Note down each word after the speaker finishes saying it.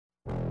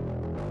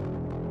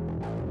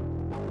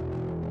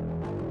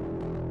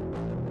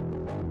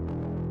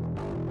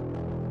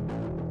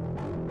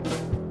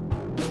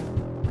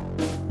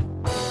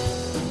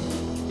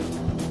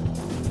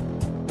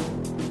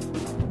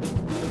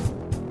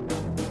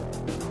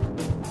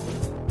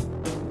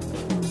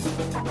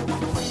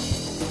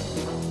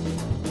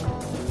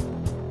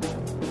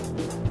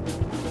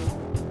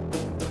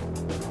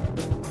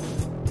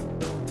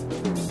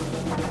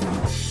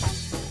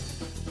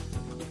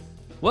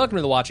Welcome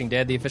to The Watching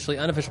Dead, the officially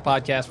unofficial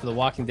podcast for The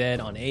Walking Dead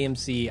on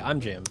AMC. I'm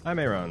Jim. I'm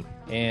Aaron.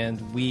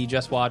 And we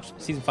just watched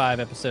Season 5,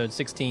 Episode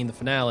 16, the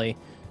finale.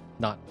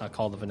 Not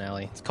called the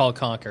finale. It's called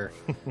Conquer.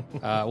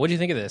 What do you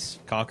think of this?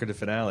 Conquer the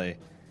finale.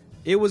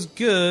 It was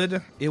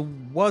good. It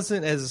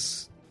wasn't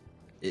as...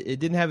 It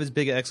didn't have as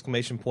big an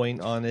exclamation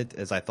point on it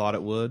as I thought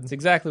it would. It's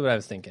exactly what I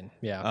was thinking,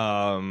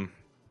 yeah.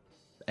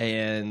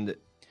 And...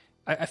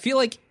 I feel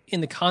like in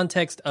the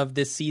context of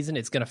this season,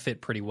 it's going to fit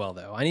pretty well,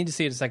 though. I need to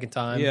see it a second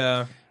time.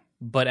 Yeah.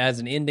 But as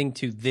an ending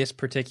to this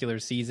particular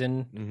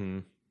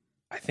season,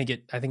 I think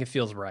it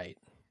feels right.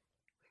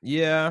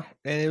 Yeah,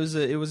 and it was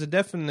a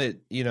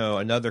definite,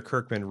 another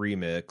Kirkman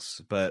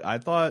remix, but I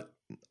thought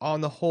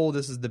on the whole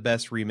this is the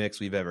best remix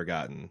we've ever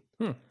gotten.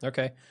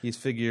 Okay. He's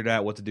figured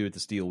out what to do with the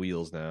steel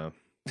wheels now.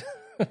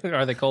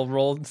 Are they cold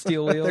rolled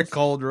steel wheels? They're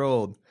cold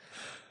rolled.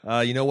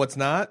 You know what's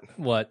not?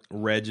 What?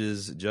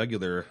 Reg's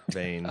jugular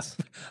veins.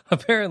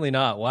 Apparently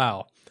not.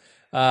 Wow.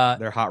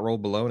 They're hot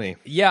rolled bologna.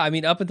 Yeah, I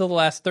mean, up until the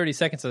last 30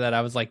 seconds of that,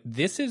 I was like,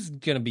 this is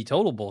going to be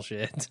total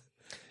bullshit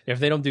if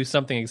they don't do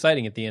something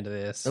exciting at the end of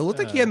this. It looked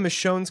like he had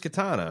Michonne's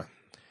katana.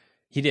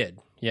 He did,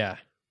 yeah.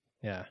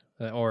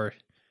 Or,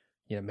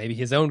 maybe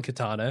his own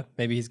katana.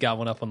 Maybe he's got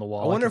one up on the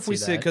wall. I wonder if we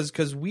see,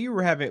 because we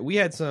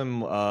had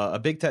some, a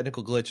big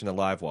technical glitch in the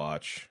live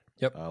watch.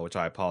 Yep. Which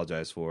I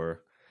apologize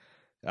for.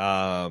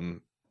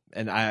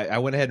 And I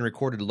went ahead and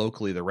recorded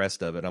locally the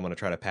rest of it. I'm going to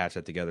try to patch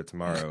that together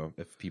tomorrow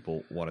if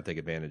people want to take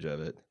advantage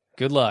of it.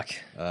 Good luck.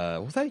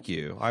 Well, thank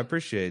you. I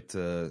appreciate.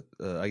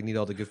 I need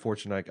all the good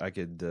fortune I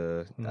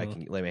can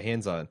lay my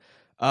hands on.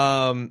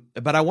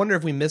 But I wonder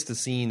if we missed a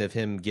scene of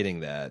him getting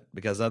that,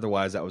 because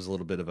otherwise that was a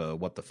little bit of a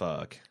what the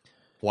fuck.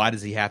 Why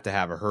does he have to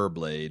have a her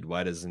blade?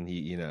 Why doesn't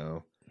he?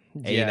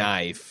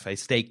 Knife, a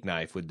steak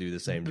knife would do the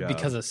same job.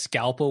 Because a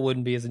scalpel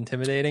wouldn't be as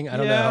intimidating. I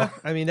don't know.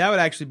 I mean, that would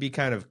actually be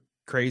kind of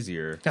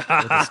crazier with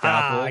a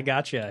scalpel. I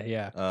gotcha.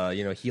 Yeah.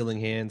 Healing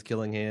hands,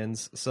 killing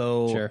hands.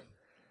 So sure.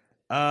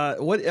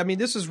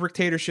 This was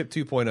Rictatorship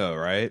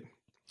 2.0, right?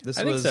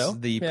 This was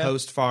the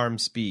post-farm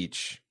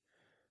speech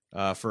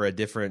for a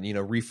different,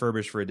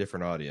 refurbished for a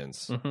different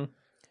audience.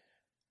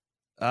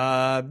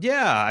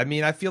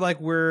 I feel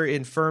like we're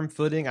in firm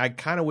footing. I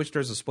kind of wish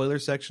there's a spoiler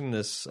section in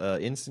this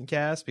instant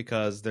cast,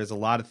 because there's a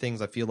lot of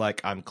things I feel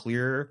like I'm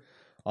clear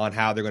on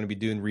how they're going to be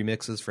doing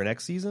remixes for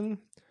next season.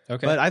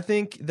 Okay. But I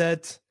think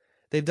that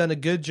they've done a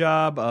good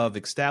job of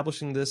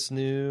establishing this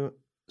new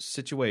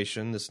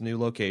situation, this new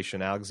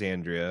location,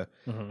 Alexandria,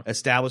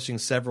 establishing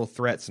several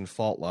threats and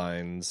fault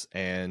lines,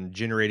 and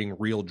generating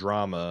real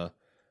drama,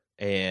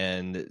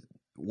 and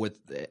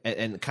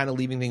kind of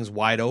leaving things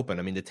wide open.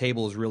 I mean, the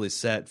table is really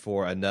set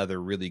for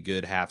another really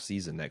good half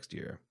season next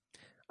year.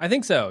 I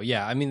think so.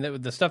 Yeah. I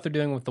mean, the stuff they're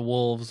doing with the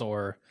wolves,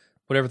 or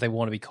whatever they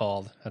want to be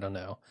called, I don't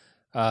know.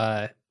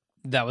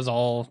 That was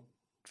all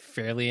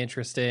fairly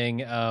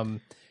interesting.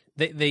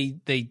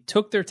 They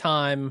took their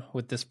time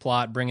with this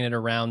plot, bringing it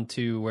around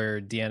to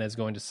where Deanna is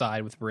going to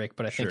side with Rick,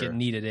 but I think it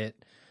needed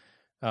it.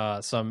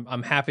 So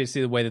I'm happy to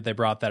see the way that they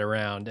brought that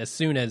around. As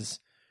soon as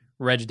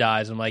Reg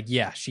dies, I'm like,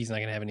 yeah, she's not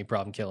going to have any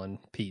problem killing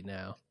Pete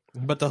now.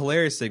 But the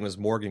hilarious thing was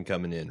Morgan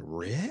coming in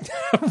red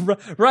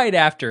right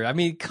after. I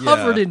mean,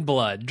 covered in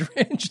blood,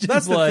 drenched in blood.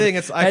 That's the thing.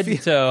 It's head to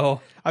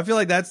toe. I feel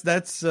like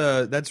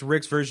that's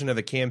Rick's version of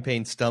a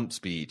campaign stump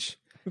speech.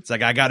 It's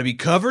like, I got to be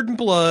covered in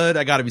blood.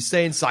 I got to be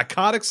saying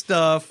psychotic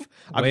stuff.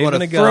 I'm going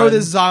to throw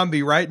this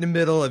zombie right in the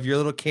middle of your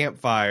little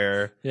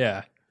campfire.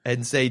 Yeah.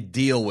 And say,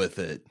 deal with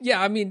it. Yeah,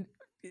 I mean,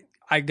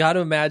 I got to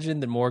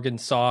imagine that Morgan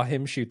saw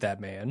him shoot that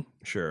man.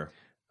 Sure.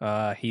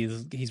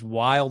 He's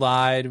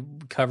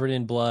wild-eyed, covered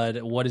in blood.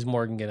 What is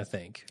Morgan going to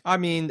think? I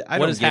mean, I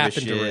what don't has give happened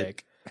a shit. To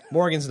Rick?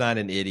 Morgan's not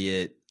an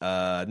idiot.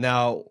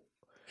 Now...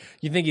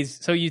 You think he's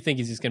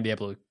just going to be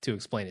able to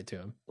explain it to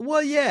him?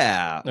 Well,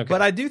 yeah. Okay.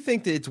 But I do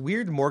think that it's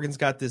weird Morgan's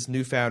got this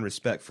newfound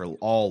respect for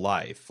all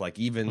life, like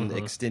even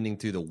extending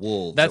to the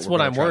wolves. That's what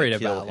I'm worried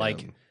about.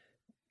 Like,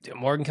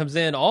 Morgan comes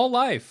in, all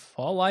life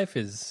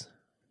is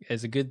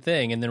a good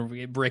thing, and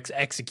then Rick's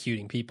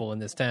executing people in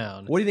this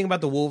town. What do you think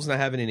about the wolves not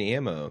having any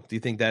ammo? Do you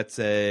think that's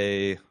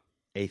a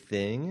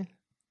thing?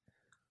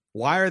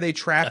 Why are they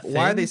trapped?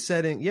 Why are they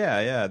setting?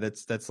 Yeah.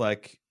 That's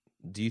like...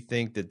 Do you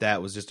think that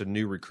was just a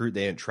new recruit?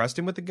 They didn't trust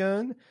him with the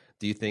gun?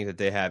 Do you think that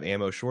they have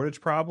ammo shortage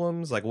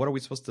problems? Like, what are we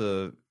supposed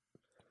to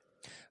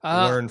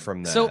learn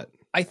from that? So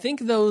I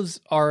think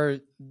those are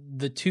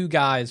the two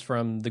guys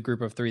from the group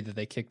of three that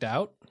they kicked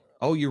out.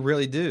 Oh, you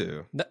really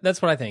do?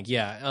 That's what I think,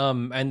 yeah.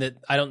 And that,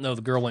 I don't know,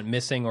 the girl went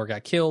missing or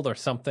got killed or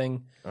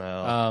something.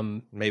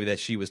 Maybe that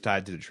she was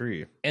tied to the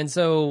tree. And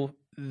so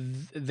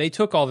they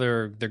took all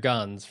their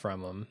guns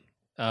from them.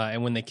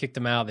 And when they kicked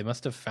him out, they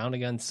must have found a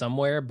gun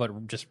somewhere,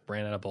 but just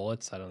ran out of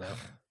bullets. I don't know.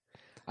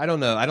 I don't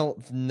know. I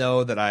don't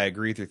know that I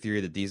agree with your theory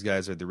that these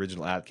guys are the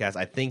original Outcasts.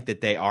 I think that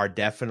they are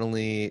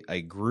definitely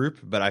a group,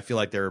 but I feel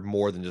like there are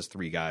more than just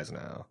three guys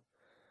now.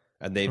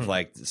 And they've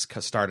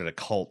started a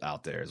cult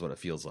out there is what it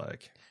feels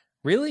like.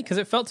 Really? Because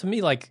it felt to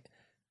me like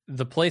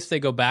the place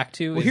they go back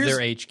to is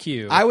their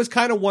HQ. I was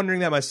kind of wondering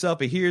that myself,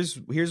 but here's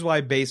why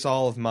I base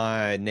all of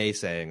my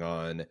naysaying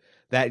on.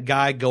 that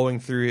guy going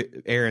through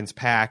Aaron's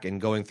pack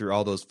and going through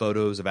all those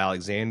photos of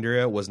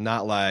Alexandria was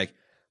not like,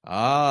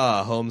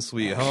 home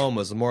sweet home.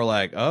 Was more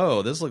like,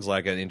 oh, this looks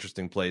like an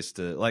interesting place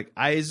to like.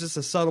 It's just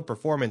a subtle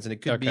performance, and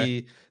it could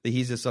be that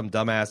he's just some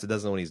dumbass that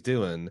doesn't know what he's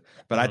doing.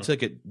 But I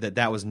took it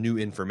that was new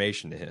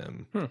information to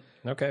him.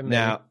 Okay, maybe.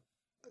 Now,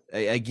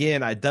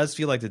 again, it does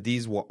feel like that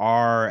these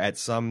are at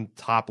some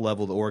top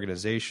level of the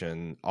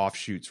organization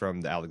offshoots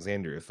from the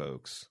Alexandria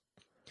folks.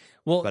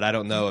 Well, but I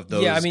don't know if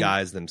those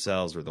guys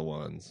themselves were the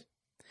ones.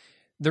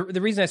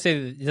 The reason I say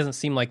that it doesn't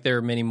seem like there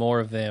are many more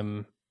of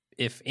them,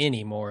 if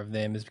any more of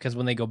them, is because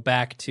when they go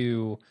back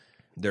to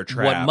their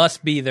trap, what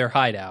must be their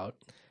hideout,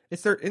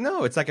 it's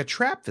like a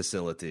trap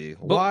facility.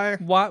 But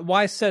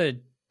why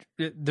set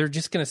it? They're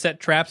just going to set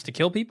traps to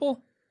kill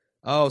people?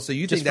 Oh, so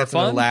you think that's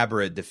an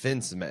elaborate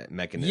defense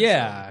mechanism?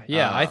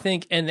 Yeah. I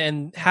think,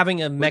 and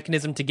having a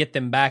mechanism to get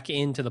them back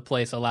into the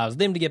place allows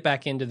them to get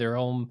back into their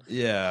home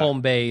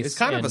base. It's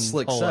kind of a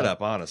slick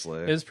setup,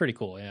 honestly. It was pretty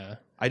cool, yeah.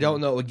 I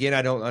don't know. Again,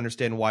 I don't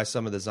understand why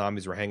some of the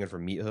zombies were hanging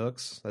from meat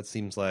hooks. That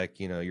seems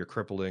like, you're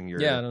crippling your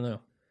I don't know.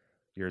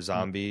 Your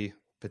zombie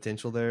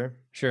potential there.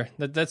 Sure,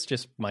 that's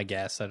just my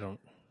guess. I don't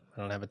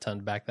have a ton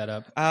to back that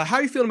up. How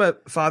are you feeling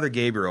about Father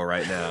Gabriel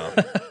right now?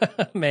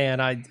 Man,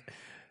 I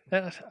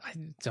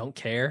don't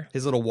care.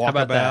 His little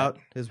walkabout.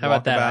 How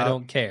about that? I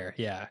don't care.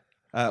 Yeah.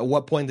 At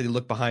what point did he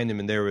look behind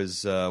him and there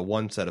was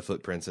one set of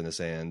footprints in the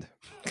sand?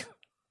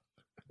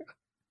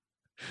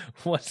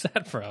 What's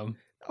that from?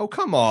 Oh,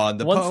 come on.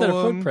 The one poem, set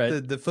of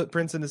footprints. The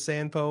Footprints in the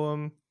Sand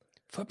poem.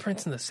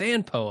 Footprints in the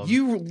Sand poem.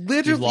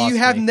 You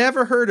have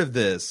never heard of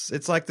this.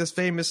 It's like this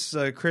famous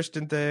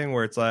Christian thing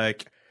where it's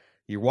like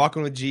you're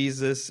walking with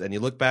Jesus and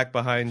you look back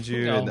behind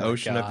you in the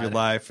ocean of your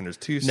life and there's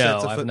two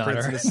sets of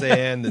footprints in the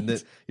sand.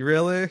 And you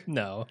really?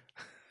 No.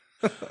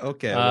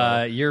 Okay.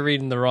 Well. You're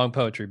reading the wrong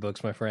poetry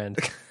books, my friend.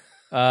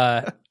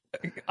 I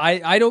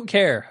don't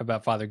care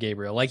about Father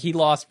Gabriel. Like, he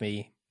lost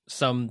me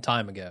some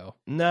time ago.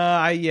 No,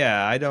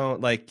 I don't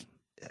like.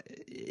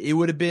 It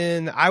would have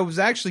been. I was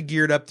actually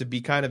geared up to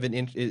be kind of I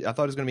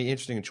thought it was going to be an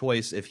interesting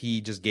choice if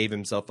he just gave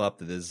himself up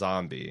to this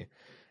zombie,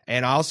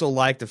 and I also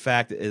liked the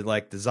fact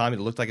that the zombie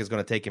that looked like it was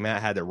going to take him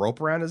out had the rope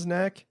around his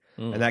neck,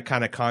 and that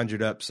kind of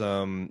conjured up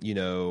some,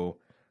 the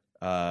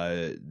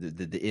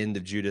end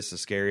of Judas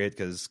Iscariot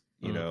because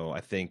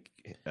I think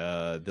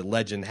the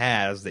legend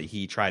has that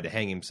he tried to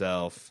hang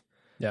himself.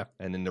 Yeah,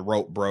 and then the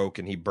rope broke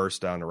and he burst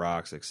down the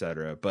rocks,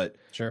 etc. But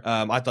sure,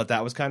 I thought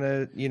that was kind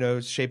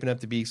of shaping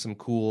up to be some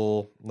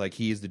cool. Like,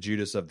 he's the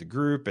Judas of the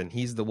group, and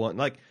he's the one.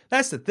 Like,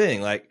 that's the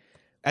thing. Like,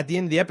 at the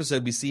end of the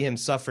episode, we see him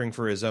suffering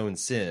for his own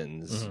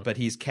sins, but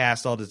he's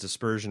cast all this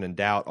dispersion and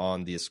doubt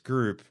on this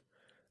group,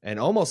 and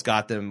almost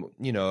got them,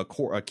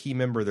 a key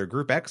member of their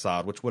group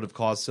exiled, which would have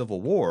caused civil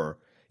war.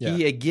 Yeah.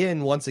 He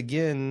once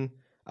again.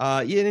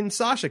 And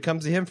Sasha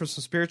comes to him for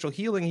some spiritual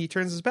healing. He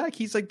turns his back.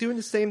 He's like doing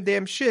the same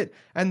damn shit.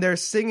 And they're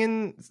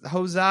singing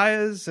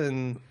Hoseas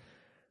and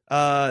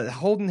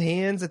holding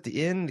hands at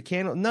the end. The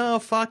candle. No,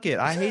 fuck it.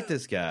 I hate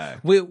this guy.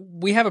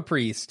 We have a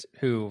priest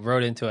who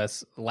wrote into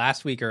us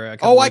last week or a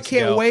couple weeks ago. I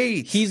can't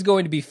wait. He's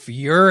going to be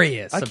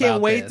furious. I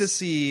can't wait to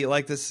see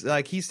this.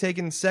 Like, he's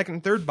taking second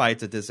and third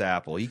bites at this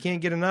apple. He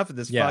can't get enough of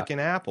this fucking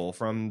apple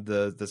from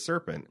the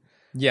serpent.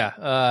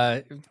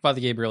 Yeah.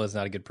 Father Gabriel is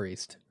not a good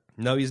priest.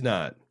 No, he's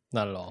not.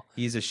 Not at all.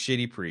 He's a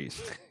shitty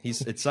priest.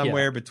 It's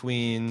somewhere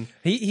between.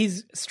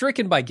 He's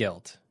stricken by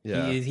guilt.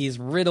 Yeah. He's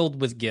riddled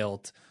with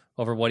guilt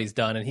over what he's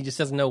done, and he just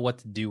doesn't know what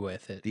to do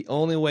with it. The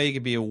only way he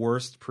could be a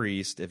worse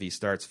priest if he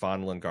starts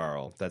fondling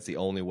Carl. That's the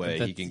only way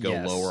he can go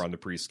lower on the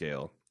priest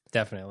scale.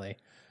 Definitely.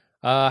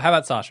 How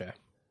about Sasha?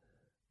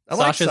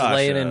 Sasha's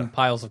laying in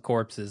piles of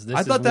corpses.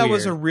 I thought that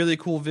was a really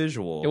cool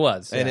visual. It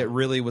was, and it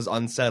really was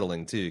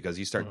unsettling too, because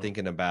you start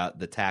thinking about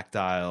the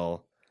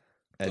tactile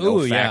and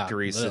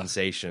olfactory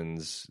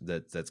sensations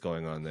that's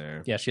going on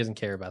there. Yeah, she doesn't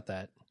care about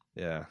that.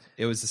 Yeah.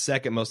 It was the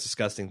second most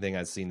disgusting thing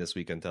I'd seen this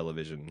week on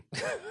television.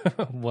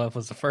 What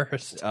was the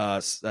first?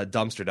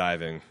 Dumpster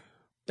diving.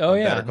 Oh,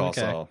 yeah. Better Call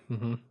Saul.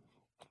 Mm-hmm.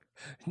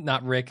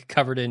 Not Rick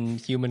covered in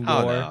human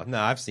gore. Oh, no,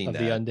 I've seen that.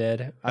 The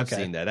undead. Okay. I've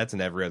seen that. That's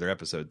an every other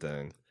episode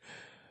thing.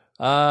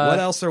 What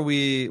else are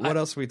we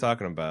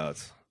talking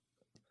about?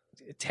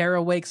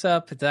 Tara wakes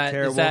up. Is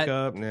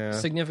that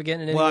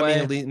significant in any way? Well,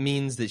 I mean, it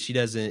means that she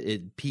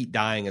doesn't. Pete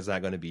dying is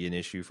not going to be an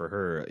issue for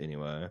her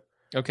anyway.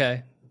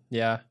 Okay.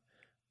 Yeah.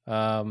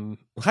 How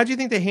do you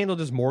think they handled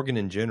just Morgan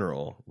in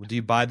general? Do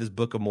you buy this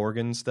Book of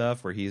Morgan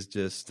stuff where he's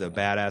just a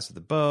badass with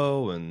a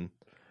bow and?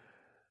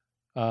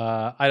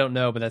 I don't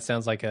know, but that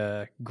sounds like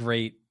a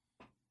great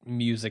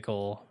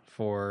musical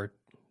for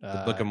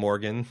the Book of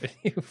Morgan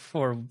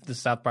for the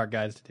South Park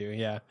guys to do.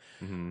 Yeah.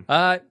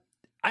 Mm-hmm.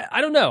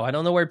 I don't know. I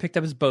don't know where he picked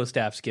up his bow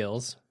staff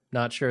skills.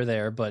 Not sure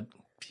there, but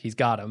he's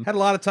got them. Had a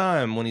lot of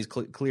time when he's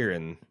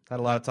clearing. Had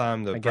a lot of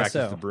time to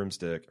practice the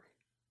broomstick.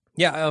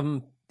 Yeah.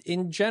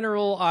 In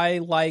general, I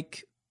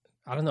like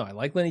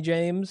Lenny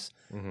James.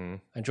 Mm-hmm.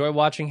 I enjoy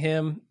watching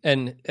him,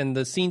 and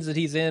the scenes that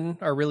he's in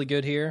are really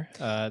good here.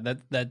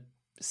 That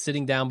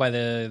sitting down by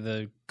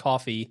the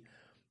coffee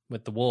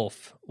with the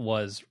wolf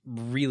was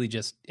really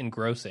just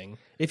engrossing.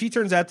 If he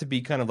turns out to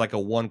be kind of like a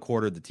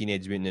 1/4 of the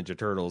Teenage Mutant Ninja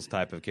Turtles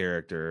type of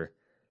character,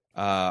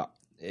 are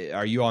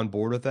you on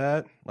board with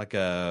that? Like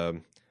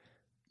only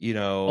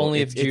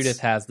if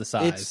Judith has the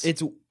size.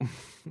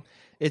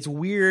 It's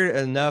weird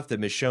enough that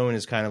Michonne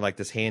is kind of like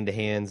this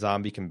hand-to-hand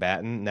zombie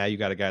combatant. Now you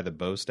got a guy with a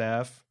bow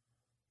staff.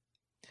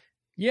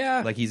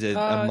 Yeah. Like he's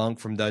a monk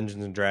from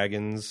Dungeons and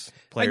Dragons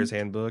Player's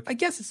Handbook. I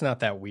guess it's not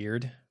that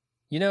weird.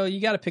 You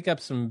got to pick up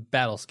some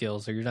battle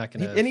skills or you're not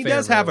going to. And he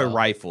does have a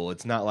rifle.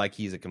 It's not like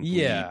he's a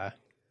complete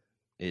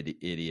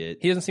idiot.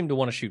 He doesn't seem to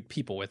want to shoot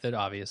people with it,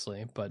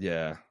 obviously. But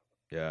yeah.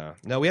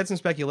 No, we had some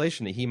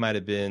speculation that he might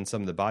have been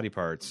some of the body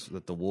parts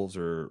that the wolves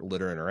are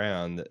littering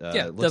around. It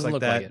doesn't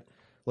look like it.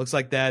 Looks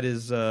like that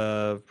is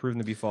proven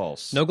to be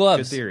false. No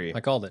gloves. Good theory.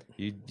 I called it.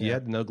 You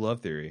had the no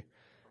glove theory.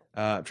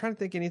 I'm trying to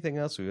think anything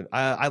else.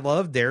 I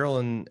love Daryl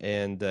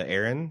and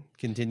Aaron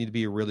continue to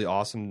be a really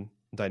awesome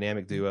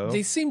dynamic duo.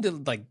 They seem to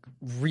like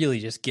really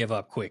just give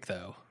up quick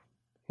though.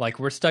 Like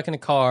we're stuck in a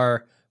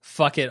car.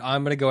 Fuck it.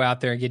 I'm going to go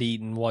out there and get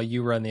eaten while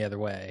you run the other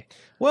way.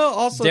 Well,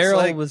 also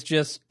Daryl was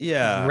just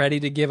ready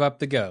to give up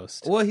the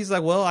ghost. Well, he's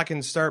like, well, I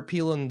can start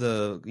peeling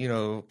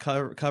the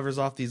covers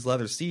off these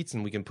leather seats,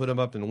 and we can put them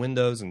up in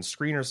windows and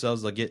screen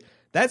ourselves.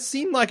 That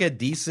seemed like a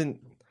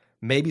decent,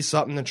 maybe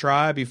something to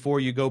try before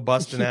you go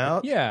busting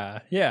out. Yeah.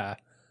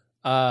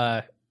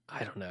 I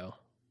don't know.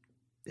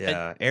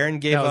 Yeah, Aaron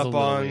gave up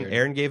on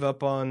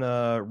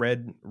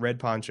Red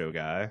Poncho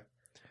guy,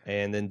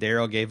 and then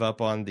Daryl gave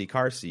up on the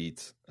car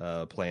seat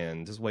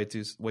plan. Just way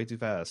too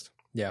fast.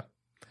 Yeah.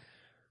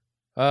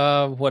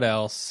 What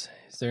else?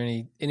 Is there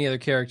any other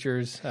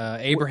characters?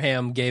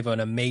 Abraham gave an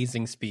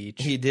amazing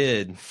speech. He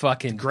did.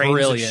 Fucking grains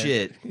brilliant. of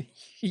shit.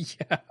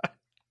 Yeah.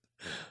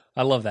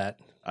 I love that.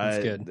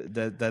 That's good.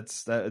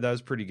 That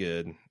was pretty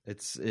good.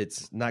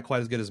 It's not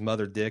quite as good as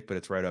Mother Dick, but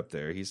it's right up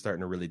there. He's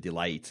starting to really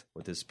delight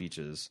with his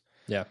speeches.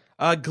 Yeah.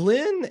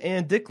 Glenn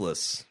and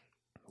Dickless.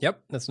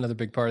 Yep, that's another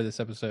big part of this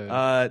episode.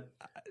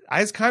 I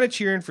was kind of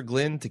cheering for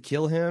Glenn to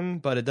kill him,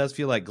 but it does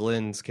feel like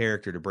Glenn's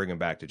character to bring him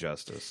back to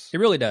justice. It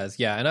really does,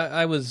 yeah. And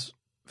I was,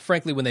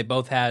 frankly, when they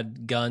both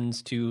had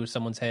guns to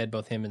someone's head,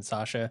 both him and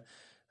Sasha,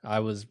 I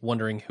was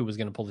wondering who was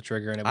going to pull the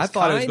trigger. And I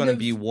thought it was going to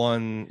be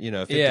one,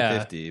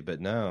 50-50, but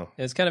no.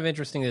 It's kind of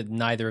interesting that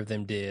neither of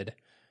them did,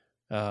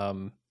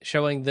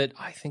 showing that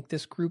I think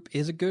this group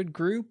is a good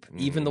group,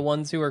 even the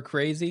ones who are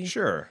crazy.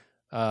 Sure.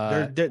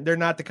 They're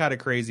not the kind of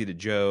crazy that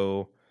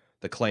Joe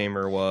the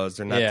Claimer was.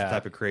 They're not the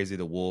type of crazy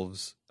the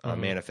Wolves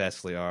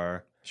manifestly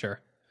are. Sure.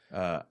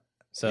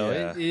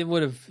 It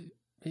would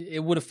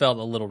have felt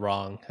a little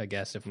wrong, I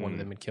guess, if one of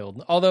them had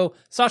killed. Although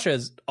Sasha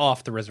is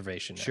off the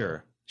reservation now.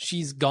 Sure.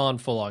 She's gone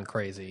full on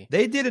crazy.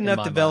 They did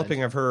enough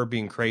developing of her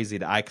being crazy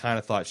that I kind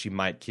of thought she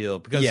might kill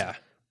because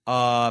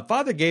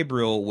Father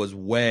Gabriel was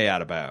way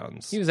out of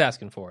bounds. He was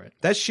asking for it.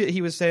 That shit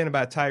he was saying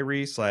about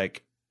Tyrese,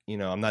 like,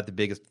 I'm not the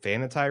biggest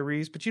fan of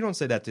Tyrese, but you don't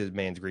say that to a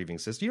man's grieving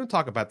sister. You don't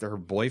talk about her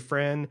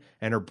boyfriend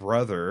and her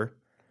brother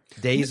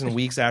days and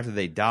weeks after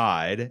they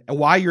died. And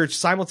while you're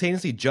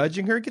simultaneously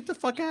judging her, get the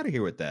fuck out of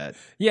here with that.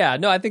 Yeah,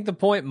 no, I think the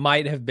point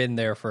might have been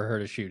there for her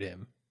to shoot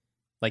him.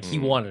 Like, he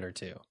wanted her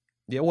to.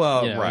 Yeah,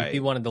 well, right. He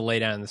wanted to lay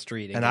down in the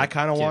street. And I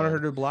kind of wanted her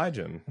to oblige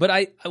him.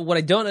 But what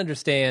I don't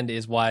understand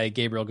is why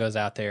Gabriel goes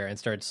out there and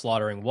starts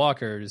slaughtering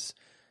walkers,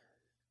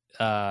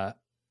 and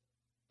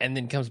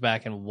then comes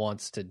back and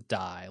wants to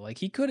die. Like,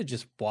 he could have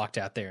just walked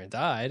out there and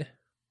died.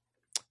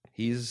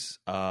 He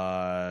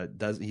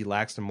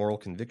lacks the moral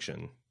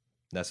conviction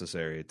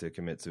necessary to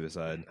commit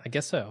suicide. I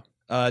guess so.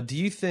 Do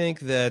you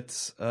think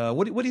that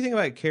what do you think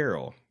about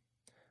Carol?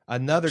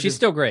 She's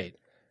still great.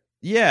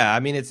 Yeah, I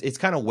mean it's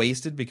kind of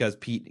wasted because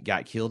Pete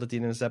got killed at the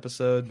end of this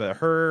episode, but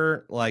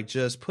her like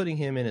just putting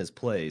him in his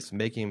place,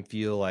 making him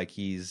feel like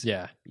he's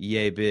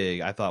yay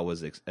big, I thought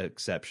was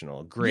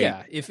exceptional. Great.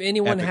 Yeah, if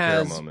anyone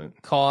has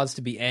cause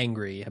to be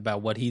angry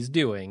about what he's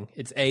doing,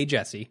 it's A,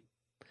 Jesse,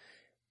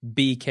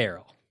 B,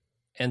 Carol.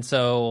 And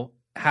so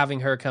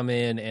having her come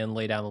in and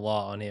lay down the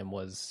law on him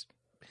was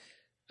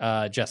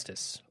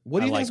justice. What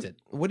do you think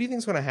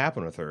is going to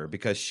happen with her?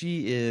 Because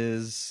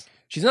she's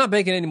not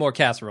baking any more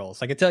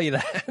casseroles. I can tell you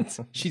that.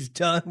 She's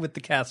done with the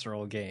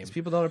casserole game.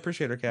 People don't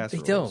appreciate her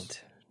casseroles. They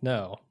don't.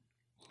 No.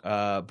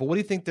 But what do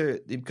you think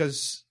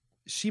because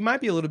she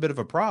might be a little bit of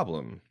a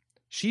problem.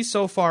 She's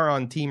so far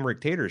on Team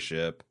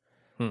Rictatorship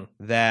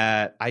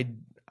that I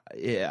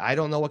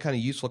don't know what kind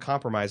of useful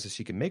compromises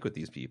she can make with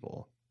these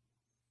people.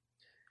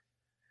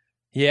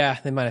 Yeah,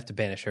 they might have to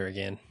banish her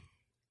again.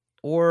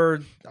 Or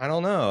I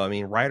don't know. I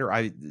mean,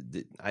 Ryder.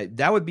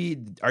 That would be.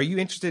 Are you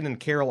interested in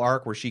Carol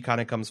arc where she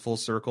kind of comes full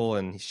circle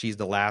and she's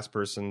the last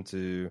person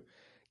to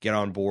get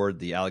on board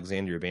the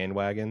Alexandria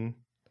bandwagon?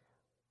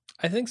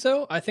 I think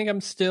so. I think I'm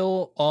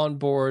still on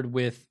board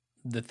with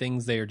the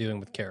things they are doing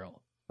with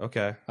Carol.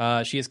 Okay.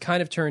 She has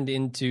kind of turned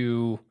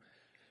into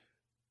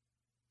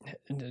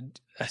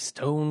a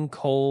stone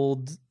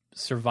cold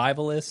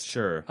survivalist.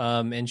 Sure.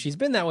 And she's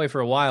been that way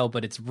for a while,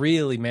 but it's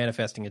really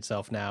manifesting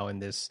itself now in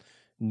this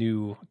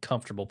new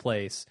comfortable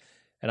place.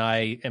 and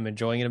I am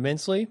enjoying it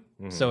immensely.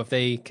 So if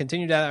they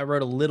continue down that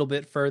road a little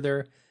bit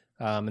further,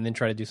 and then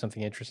try to do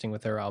something interesting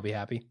with her, I'll be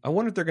happy. I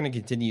wonder if they're going to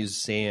continue to use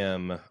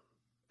Sam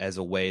as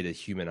a way to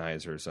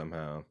humanize her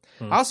somehow.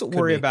 I also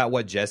worry about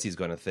what Jesse's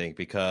going to think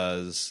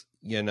because,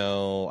 I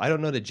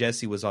don't know that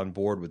Jesse was on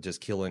board with just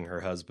killing her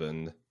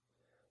husband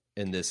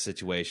in this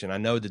situation. I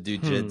know the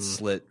dude did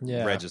slit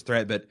Reg's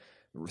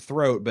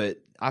throat,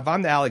 but if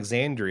I'm the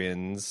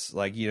Alexandrians,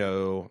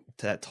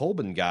 that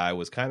Tolbin guy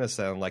was kind of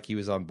sounding like he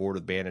was on board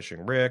with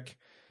banishing Rick.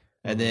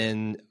 And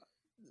then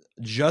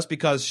just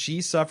because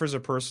she suffers a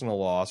personal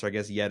loss, or I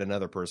guess yet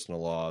another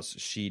personal loss,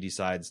 she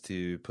decides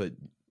to put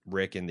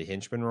Rick in the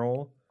henchman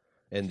role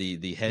and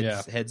the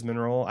headsman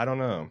role. I don't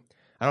know.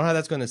 I don't know how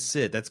that's going to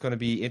sit. That's going to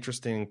be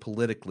interesting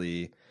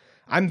politically.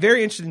 I'm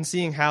very interested in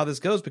seeing how this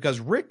goes because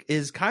Rick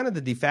is kind of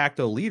the de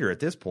facto leader at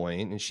this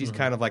point, and she's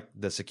kind of like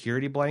the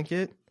security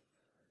blanket.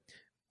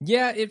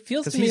 Yeah, it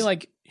feels to me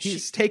like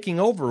he's taking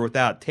over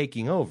without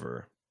taking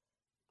over.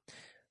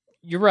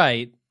 You're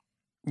right,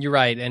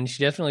 and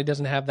she definitely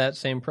doesn't have that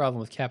same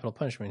problem with capital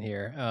punishment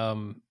here.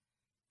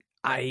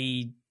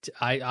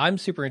 I'm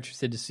super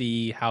interested to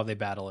see how they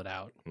battle it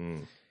out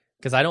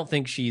because I don't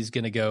think she's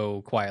going to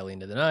go quietly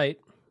into the night.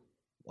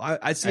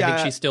 I think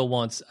she still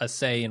wants a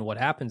say in what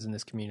happens in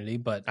this community,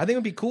 but I think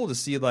it'd be cool to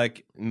see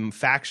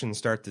factions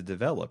start to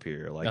develop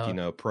here.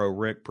 Pro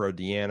Rick, pro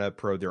Deanna,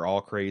 pro they're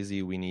all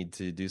crazy. We need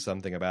to do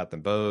something about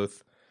them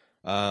both.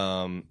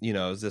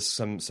 Is this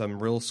some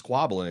real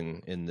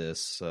squabbling in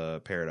this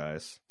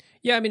paradise?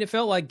 Yeah, I mean, it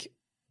felt like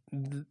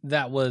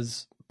that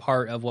was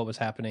part of what was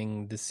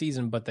happening this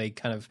season, but they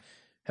kind of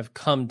have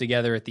come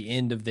together at the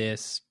end of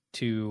this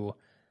to,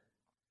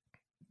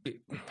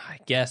 I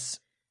guess,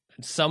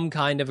 some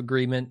kind of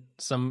agreement.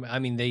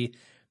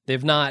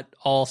 They've not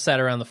all sat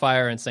around the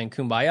fire and saying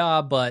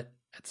kumbaya, but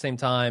at the same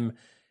time,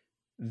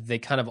 they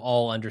kind of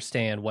all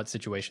understand what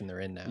situation they're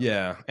in now.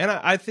 Yeah, and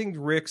I think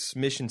Rick's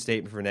mission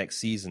statement for next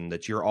season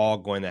that you're all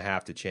going to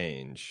have to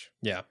change.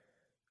 Yeah.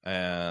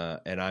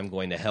 And I'm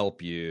going to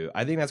help you.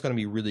 I think that's going to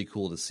be really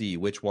cool to see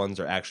which ones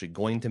are actually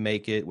going to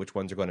make it, which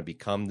ones are going to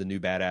become the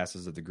new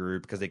badasses of the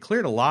group, because they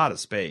cleared a lot of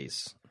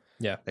space.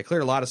 Yeah, they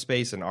cleared a lot of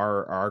space in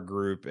our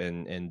group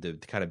and to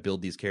kind of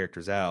build these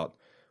characters out.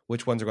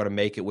 Which ones are going to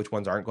make it? Which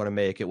ones aren't going to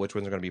make it? Which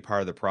ones are going to be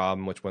part of the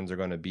problem? Which ones are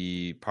going to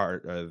be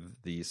part of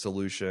the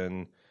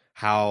solution?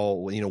 How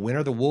when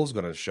are the wolves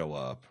going to show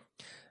up?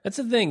 That's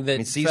the thing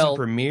that season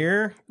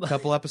premiere, a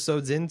couple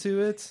episodes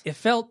into it. It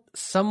felt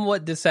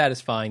somewhat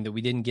dissatisfying that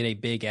we didn't get a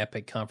big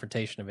epic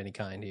confrontation of any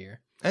kind here.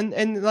 And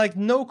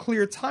no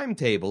clear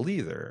timetable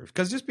either.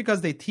 Because just because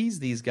they tease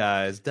these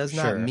guys does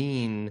not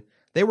mean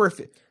they were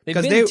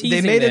because they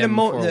made it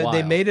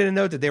they made it a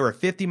note that they were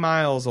 50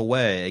 miles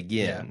away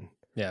again.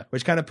 Yeah.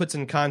 Which kind of puts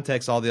in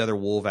context all the other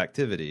wolf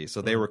activity.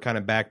 So they were kind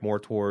of back more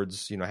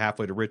towards,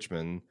 halfway to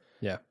Richmond.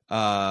 Yeah.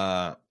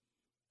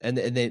 And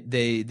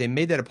they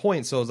made that a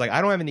point. So it's like,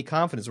 I don't have any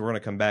confidence we're going to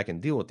come back and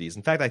deal with these.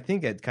 In fact, I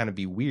think it'd kind of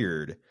be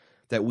weird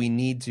that we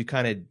need to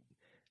kind of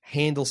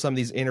handle some of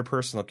these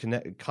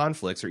interpersonal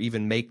conflicts or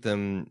even make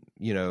them,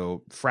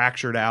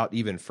 fractured out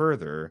even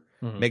further,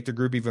 make the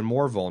group even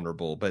more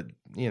vulnerable, but,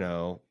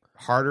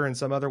 harder in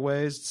some other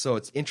ways. So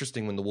it's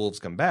interesting when the wolves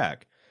come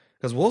back.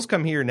 Because wolves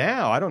come here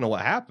now, I don't know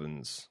what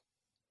happens.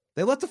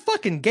 They let the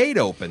fucking gate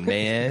open,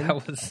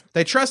 man.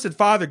 They trusted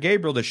Father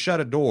Gabriel to shut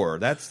a door.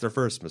 That's their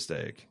first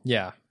mistake.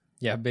 Yeah,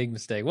 big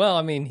mistake. Well,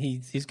 I mean,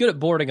 he's good at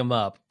boarding them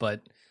up,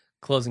 but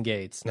closing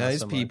gates, not these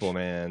so people, much.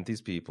 Man,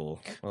 these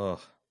people. Ugh.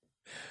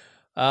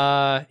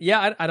 I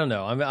don't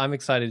know. I'm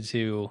excited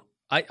to.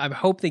 I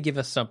hope they give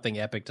us something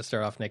epic to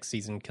start off next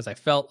season because I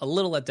felt a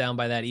little let down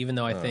by that. Even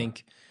though I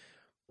think,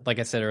 like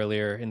I said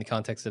earlier, in the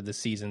context of this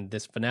season,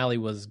 this finale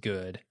was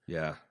good.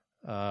 Yeah.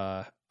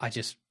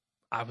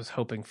 I was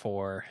hoping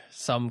for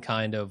some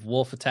kind of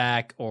wolf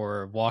attack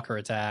or walker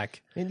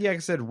attack. And like I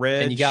said,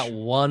 Reg. And you got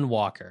one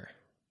walker.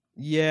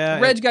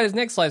 Yeah. Reg got his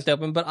neck sliced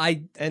open, but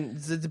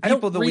the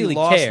people that we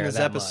lost in this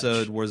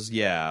episode was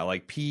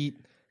like Pete.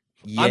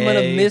 Yay. I'm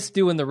going to miss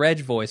doing the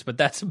Reg voice, but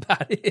that's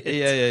about it.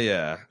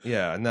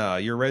 Yeah. No,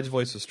 your Reg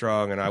voice was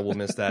strong, and I will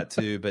miss that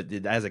too. But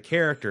as a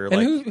character,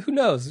 and who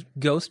knows?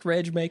 Ghost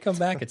Reg may come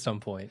back at some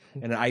point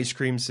in an ice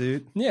cream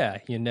suit. Yeah,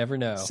 you never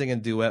know. Singing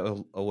a duet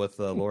with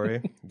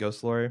Lori,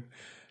 Ghost Lori.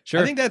 Sure.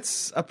 I think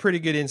that's a pretty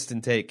good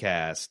instant take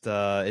cast.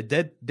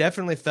 It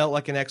definitely felt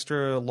like an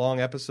extra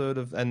long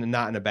episode and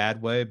not in a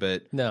bad way,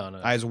 but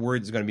no. I was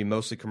worried it's going to be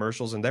mostly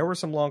commercials, and there were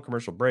some long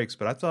commercial breaks,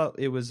 but I thought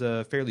it was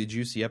a fairly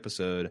juicy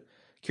episode.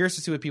 Curious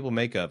to see what people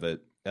make of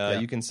it.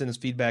 You can send us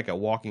feedback at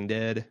Watching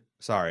Dead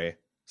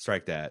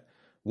at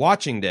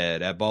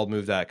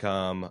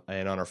baldmove.com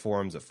and on our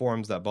forums at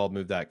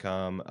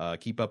forums.baldmove.com.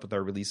 Keep up with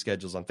our release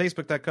schedules on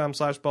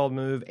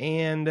facebook.com/baldmove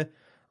and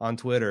on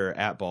Twitter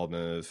at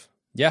baldmove.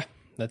 Yeah,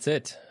 that's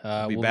it.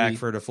 We'll be back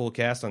for the full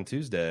cast on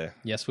Tuesday.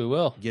 Yes, we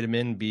will. Get them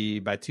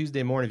in by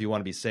Tuesday morning if you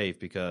want to be safe,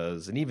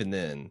 because even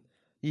then,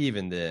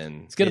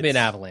 it's going to be an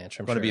avalanche.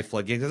 I'm going to be a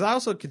floodgate, because I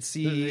also could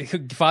see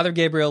Father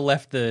Gabriel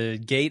left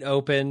the gate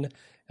open.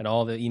 and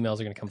all the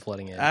emails are going to come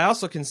flooding in. I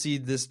also can see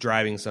this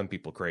driving some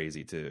people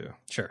crazy too.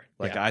 Sure.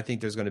 Like yeah. I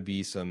think there's going to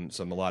be a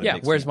lot of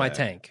mixed where's my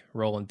feedback. tank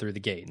rolling through the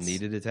gates?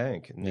 Needed a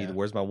tank.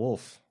 Where's my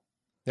wolf?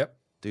 Yep.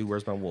 Dude,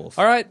 where's my wolf?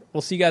 All right.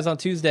 We'll see you guys on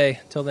Tuesday.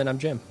 Till then, I'm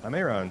Jim. I'm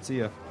Aaron. See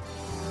ya.